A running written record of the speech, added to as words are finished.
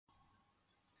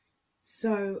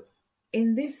So,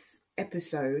 in this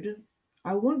episode,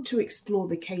 I want to explore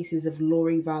the cases of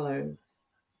Laurie Vallow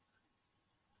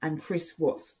and Chris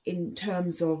Watts in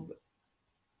terms of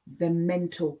their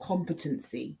mental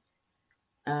competency.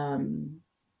 Laurie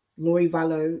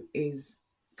Vallow is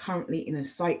currently in a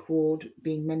psych ward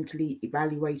being mentally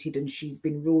evaluated, and she's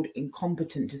been ruled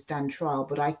incompetent to stand trial,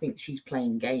 but I think she's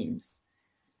playing games.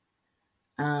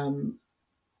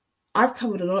 I've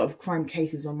covered a lot of crime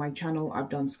cases on my channel. I've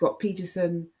done Scott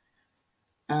Peterson.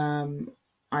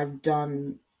 I've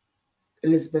done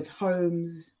Elizabeth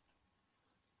Holmes.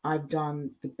 I've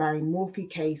done the Barry Morphy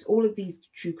case. All of these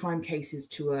true crime cases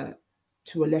to a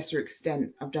lesser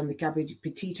extent. I've done the Gabby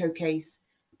Petito case,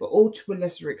 but all to a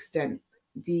lesser extent.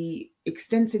 The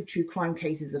extensive true crime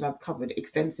cases that I've covered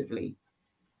extensively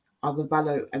are the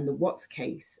Vallow and the Watts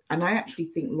case. And I actually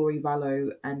think Laurie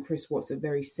Vallow and Chris Watts are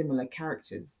very similar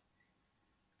characters.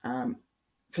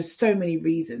 For so many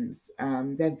reasons.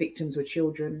 Their victims were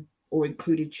children or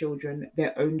included children,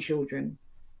 their own children.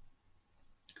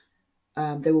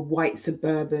 They were white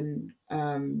suburban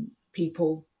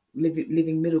people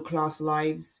living middle-class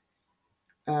lives.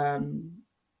 They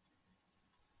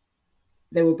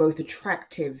were both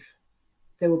attractive.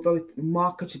 They were both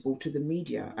marketable to the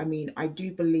media. I mean, I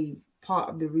do believe part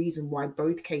of the reason why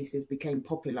both cases became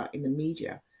popular in the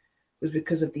media was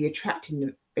because of the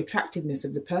attractiveness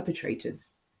of the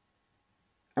perpetrators.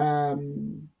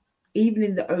 Even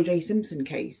in the O.J. Simpson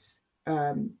case,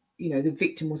 the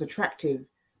victim was attractive,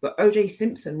 but O.J.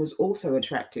 Simpson was also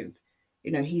attractive.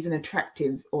 He's an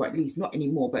attractive, or at least not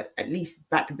anymore, but at least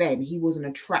back then, he was an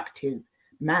attractive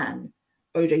man.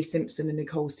 O.J. Simpson and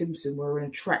Nicole Simpson were an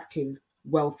attractive,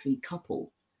 wealthy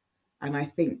couple. And I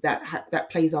think that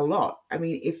plays a lot. I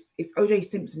mean, if O.J.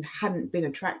 Simpson hadn't been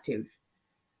attractive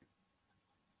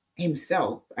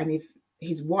himself, and if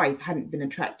his wife hadn't been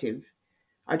attractive,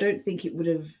 I don't think it would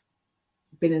have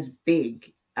been as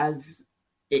big as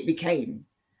it became.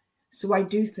 So I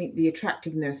do think the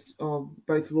attractiveness of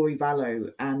both Laurie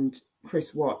Vallow and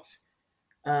Chris Watts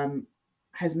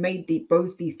has made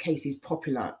both these cases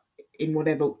popular in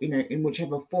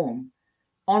whichever form.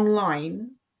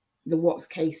 Online, the Watts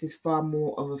case is far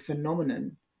more of a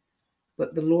phenomenon,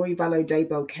 but the Laurie Vallow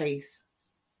Daybell case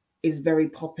is very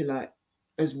popular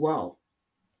as well.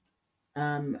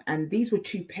 And these were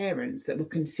two parents that were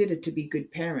considered to be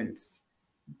good parents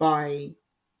by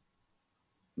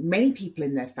many people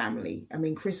in their family. I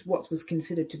mean, Chris Watts was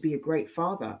considered to be a great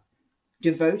father,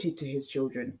 devoted to his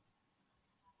children.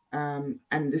 And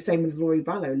the same with Laurie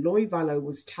Vallow. Laurie Vallow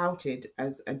was touted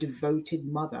as a devoted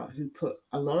mother who put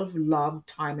a lot of love,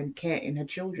 time, and care in her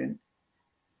children.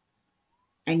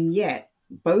 And yet,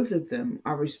 both of them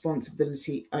are responsible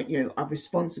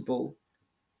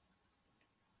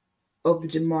of the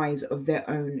demise of their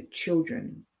own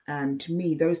children. And to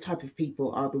me, those type of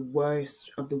people are the worst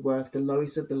of the worst, the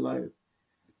lowest of the low.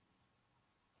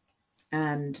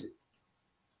 And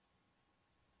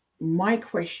my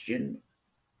question,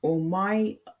 or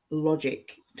my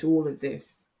logic to all of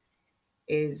this,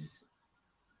 is,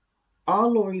 are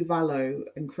Laurie Vallow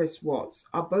and Chris Watts,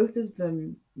 are both of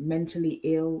them mentally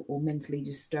ill or mentally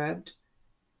disturbed?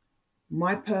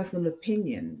 My personal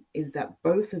opinion is that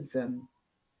both of them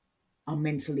are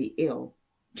mentally ill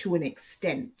to an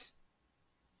extent,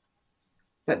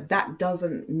 but that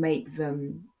doesn't make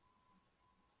them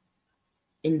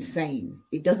insane.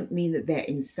 It doesn't mean that they're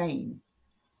insane.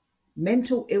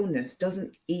 Mental illness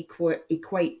doesn't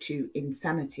equate to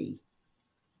insanity.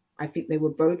 I think they were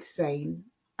both sane.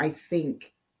 I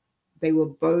think they were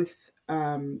both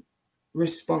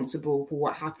responsible for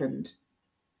what happened.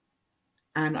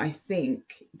 And I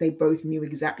think they both knew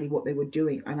exactly what they were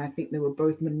doing. And I think they were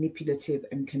both manipulative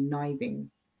and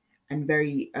conniving and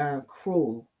very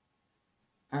cruel.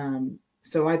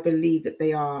 So I believe that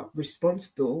they are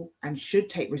responsible and should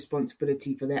take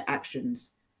responsibility for their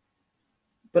actions.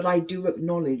 But I do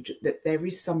acknowledge that there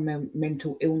is some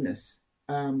mental illness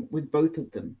with both of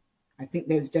them. I think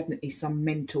there's definitely some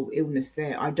mental illness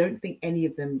there. I don't think any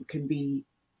of them can be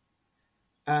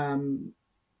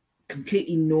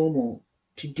completely normal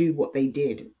to do what they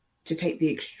did, to take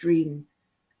the extreme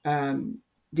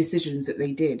decisions that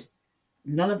they did.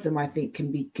 None of them, I think,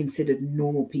 can be considered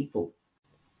normal people.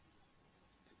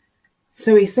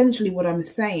 So essentially what I'm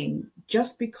saying,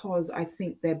 just because I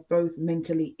think they're both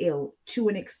mentally ill to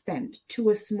an extent, to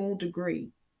a small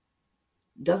degree,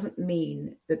 doesn't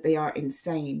mean that they are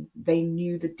insane. They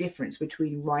knew the difference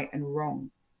between right and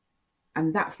wrong.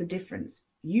 And that's the difference.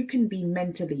 You can be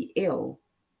mentally ill,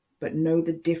 but know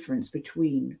the difference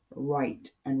between right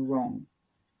and wrong.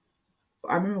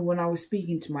 I remember when I was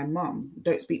speaking to my mum,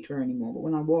 don't speak to her anymore, but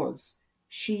when I was,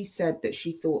 she said that she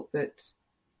thought that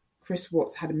Chris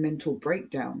Watts had a mental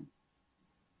breakdown.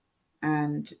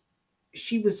 And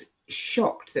she was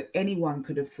shocked that anyone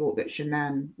could have thought that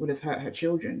Shanann would have hurt her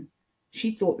children.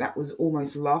 She thought that was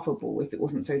almost laughable if it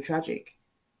wasn't so tragic,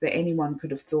 that anyone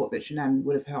could have thought that Shanann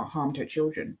would have harmed her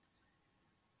children.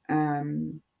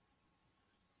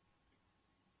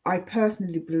 I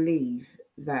personally believe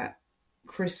that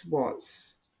Chris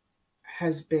Watts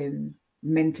has been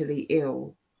mentally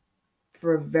ill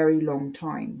for a very long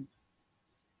time.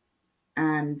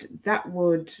 And that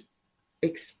would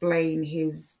explain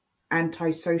his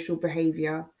antisocial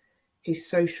behavior, his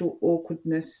social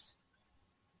awkwardness,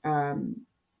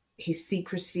 his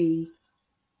secrecy,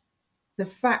 the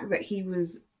fact that he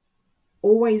was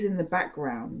always in the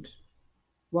background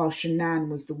while Shanann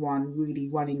was the one really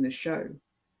running the show.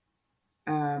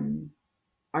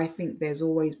 I think there's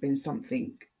always been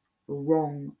something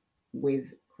wrong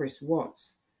with Chris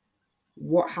Watts.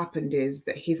 What happened is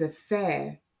that his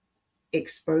affair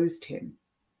exposed him.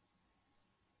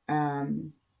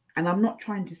 And I'm not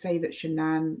trying to say that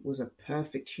Shanann was a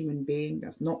perfect human being.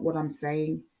 That's not what I'm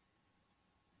saying.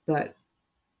 But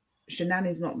Shanann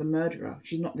is not the murderer.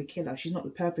 She's not the killer. She's not the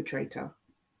perpetrator.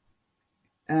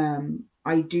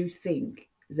 I do think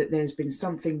that there's been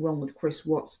something wrong with Chris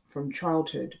Watts from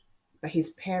childhood, that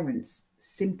his parents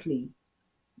simply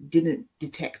didn't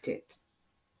detect it.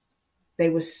 They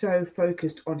were so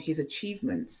focused on his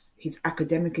achievements, his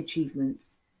academic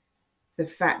achievements, the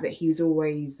fact that he was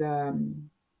always,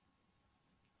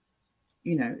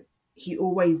 he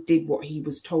always did what he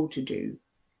was told to do.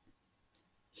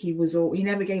 He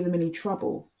never gave them any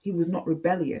trouble. He was not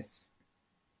rebellious.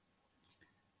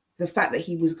 The fact that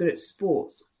he was good at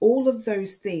sports, all of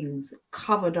those things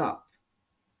covered up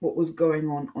what was going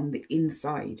on the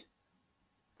inside.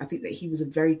 I think that he was a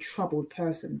very troubled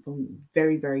person from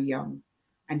very, very young.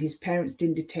 And his parents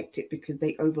didn't detect it because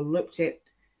they overlooked it,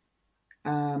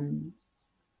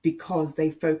 because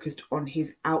they focused on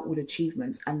his outward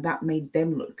achievements, and that made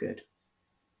them look good.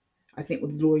 I think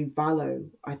with Lori Vallow,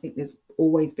 I think there's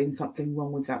always been something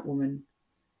wrong with that woman.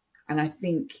 And I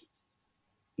think,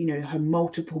 her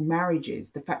multiple marriages,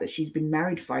 the fact that she's been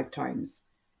married 5 times,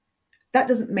 that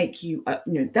doesn't make you,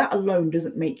 that alone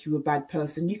doesn't make you a bad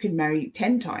person. You can marry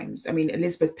 10 times. I mean,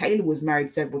 Elizabeth Taylor was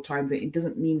married several times. It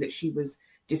doesn't mean that she was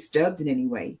disturbed in any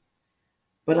way.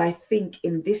 But I think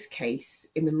in this case,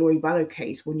 in the Lori Vallow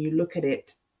case, when you look at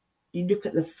it, you look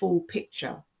at the full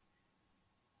picture,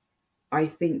 I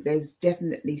think there's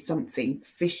definitely something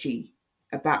fishy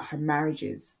about her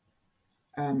marriages.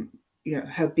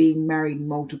 Her being married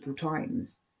multiple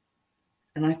times.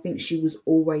 And I think she was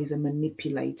always a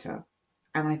manipulator.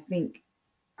 And I think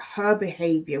her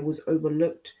behavior was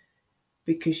overlooked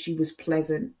because she was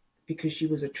pleasant, because she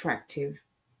was attractive.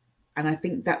 And I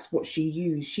think that's what she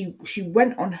used. She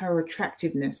went on her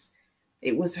attractiveness.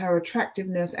 It was her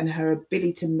attractiveness and her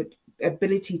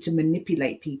ability to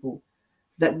manipulate people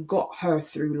that got her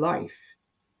through life.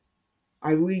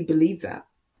 I really believe that.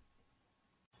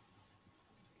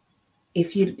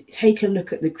 If you take a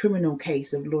look at the criminal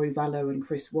case of Lori Vallow and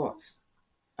Chris Watts,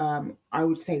 I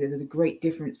would say that there's a great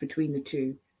difference between the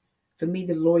two. For me,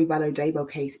 the Lori Vallow Daybell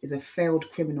case is a failed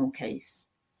criminal case.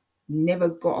 Never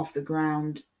got off the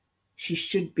ground. She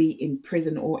should be in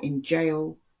prison or in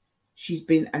jail. She's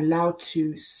been allowed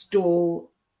to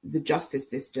stall the justice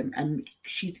system, and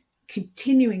she's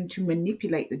continuing to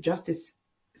manipulate the justice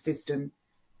system,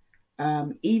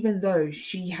 even though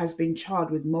she has been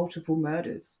charged with multiple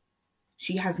murders.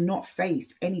 She has not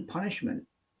faced any punishment.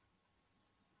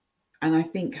 And I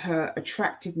think her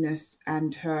attractiveness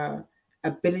and her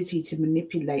ability to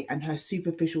manipulate and her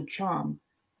superficial charm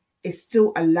is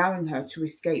still allowing her to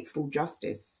escape full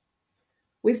justice.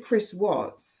 With Chris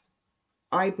Watts,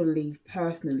 I believe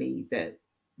personally that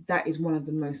that is one of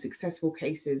the most successful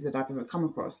cases that I've ever come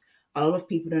across. A lot of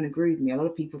people don't agree with me. A lot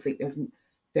of people think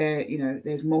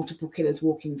there's multiple killers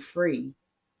walking free.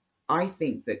 I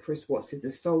think that Chris Watts is the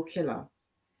sole killer.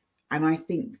 And I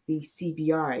think the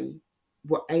CBI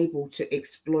were able to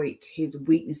exploit his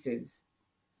weaknesses.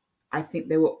 I think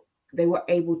they were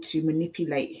able to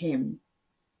manipulate him.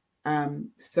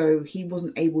 So he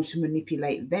wasn't able to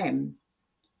manipulate them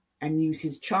and use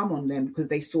his charm on them because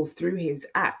they saw through his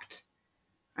act.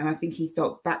 And I think he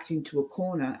felt backed into a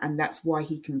corner, and that's why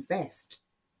he confessed.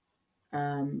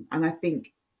 And I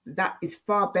think that is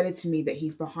far better to me that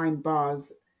he's behind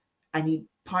bars and he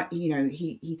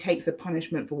takes the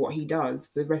punishment for what he does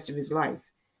for the rest of his life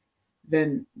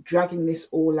than dragging this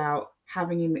all out,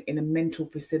 having him in a mental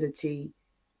facility,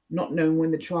 not knowing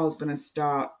when the trial's going to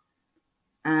start,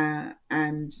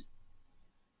 and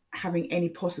having any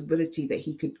possibility that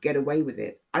he could get away with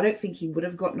it. I don't think he would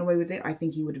have gotten away with it. I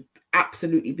think he would have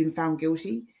absolutely been found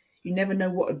guilty. You never know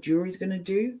what a jury's going to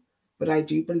do, but I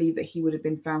do believe that he would have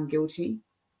been found guilty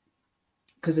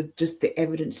because of just the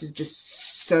evidence is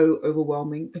just so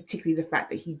overwhelming, particularly the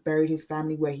fact that he buried his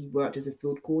family where he worked as a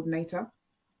field coordinator.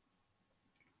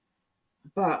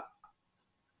 But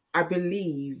I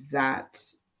believe that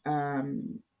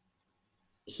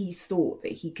he thought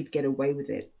that he could get away with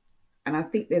it. And I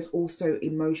think there's also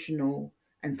emotional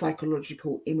and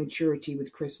psychological immaturity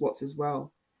with Chris Watts as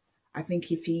well. I think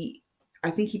he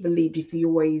believed if he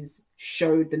always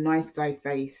showed the nice guy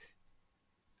face.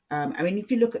 I mean,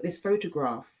 if you look at this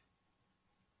photograph,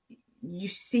 you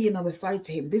see another side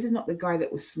to him. This is not the guy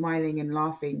that was smiling and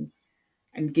laughing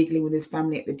and giggling with his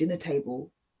family at the dinner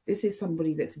table. This is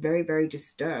somebody that's very, very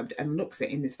disturbed and looks it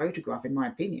in this photograph, in my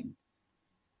opinion.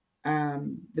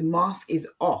 The mask is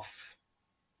off.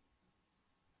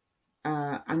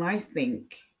 And I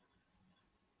think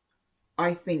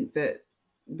that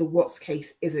the Watts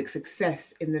case is a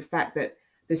success in the fact that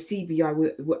the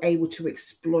CBI were able to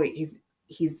exploit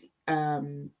his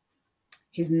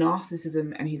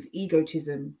narcissism and his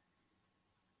egotism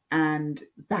and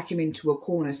back him into a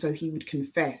corner so he would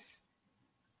confess.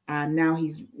 And now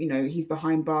he's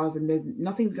behind bars and there's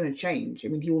nothing's going to change. I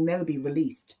mean, he will never be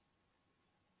released.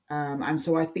 And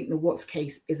so I think the Watts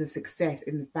case is a success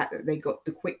in the fact that they got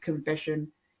the quick confession,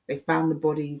 they found the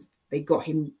bodies, they got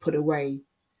him put away,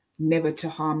 never to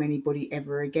harm anybody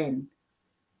ever again.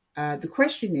 The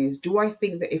question is, do I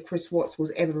think that if Chris Watts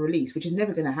was ever released, which is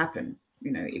never going to happen,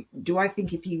 do I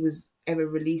think if he was ever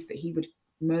released that he would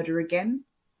murder again?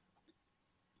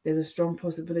 There's a strong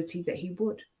possibility that he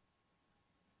would.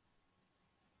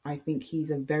 I think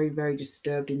he's a very, very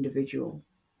disturbed individual.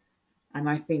 And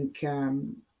I think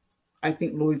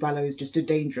Lori Vallow is just a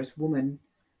dangerous woman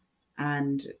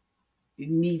and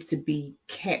needs to be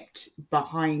kept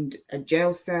behind a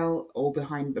jail cell or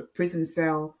behind a prison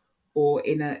cell or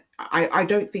I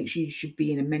don't think she should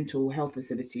be in a mental health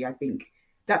facility. I think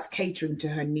that's catering to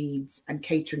her needs and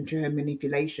catering to her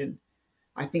manipulation.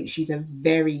 I think she's a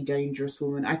very dangerous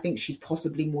woman. I think she's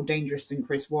possibly more dangerous than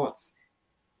Chris Watts.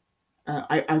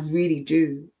 I really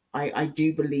do. I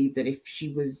do believe that if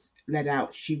she was let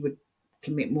out, she would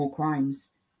commit more crimes.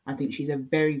 I think she's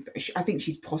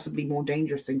possibly more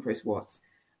dangerous than Chris Watts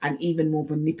and even more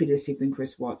manipulative than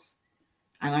Chris Watts.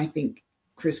 And I think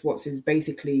Chris Watts is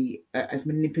basically as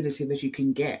manipulative as you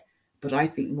can get. But I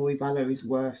think Lori Vallow is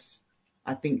worse.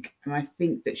 I think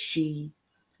that she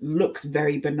looks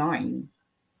very benign.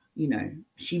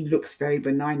 She looks very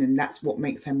benign, and that's what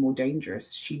makes her more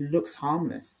dangerous. She looks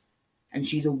harmless, and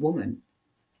she's a woman.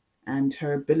 And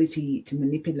her ability to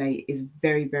manipulate is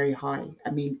very, very high.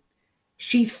 I mean,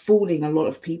 she's fooling a lot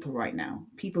of people right now.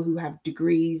 People who have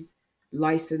degrees,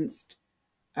 licensed,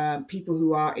 people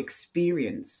who are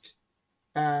experienced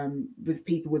with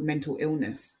people with mental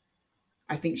illness.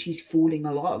 I think she's fooling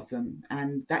a lot of them.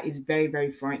 And that is very, very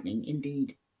frightening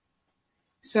indeed.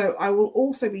 So I will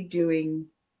also be doing,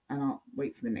 and I'll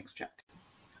wait for the next chapter.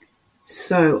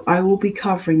 So I will be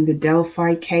covering the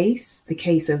Delphi case, the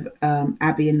case of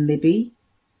Abby and Libby.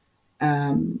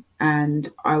 And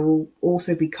I will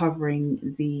also be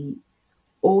covering the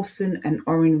Orson and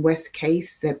Orrin West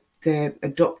case that their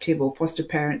adoptive or foster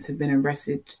parents have been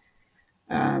arrested,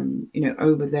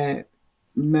 over their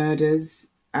murders.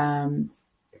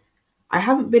 I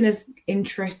haven't been as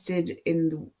interested in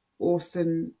the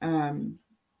Orson,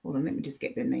 hold on, let me just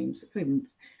get their names.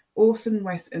 Orson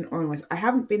West and Orrin West. I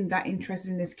haven't been that interested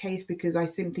in this case because I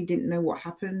simply didn't know what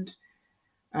happened.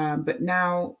 But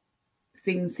now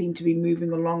things seem to be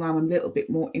moving along. I'm a little bit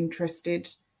more interested.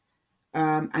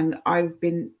 And I've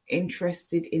been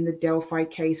interested in the Delphi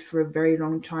case for a very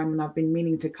long time, and I've been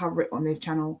meaning to cover it on this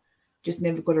channel, just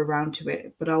never got around to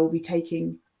it. But I'll be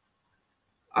taking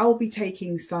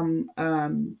some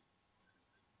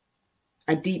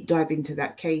a deep dive into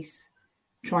that case,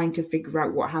 trying to figure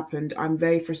out what happened. I'm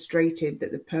very frustrated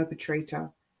that the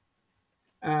perpetrator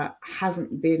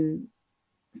hasn't been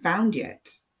found yet.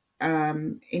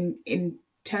 In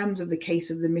terms of the case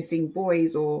of the missing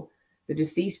boys or the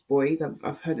deceased boys,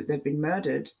 I've heard that they've been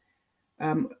murdered.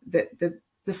 The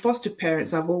foster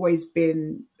parents, I've always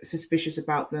been suspicious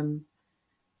about them.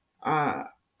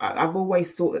 I've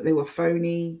always thought that they were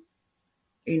phony.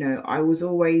 I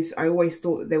always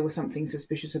thought that there was something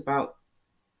suspicious about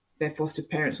their foster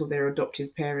parents or their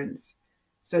adoptive parents.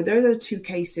 So those are the two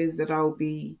cases that I'll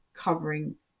be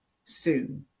covering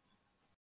soon.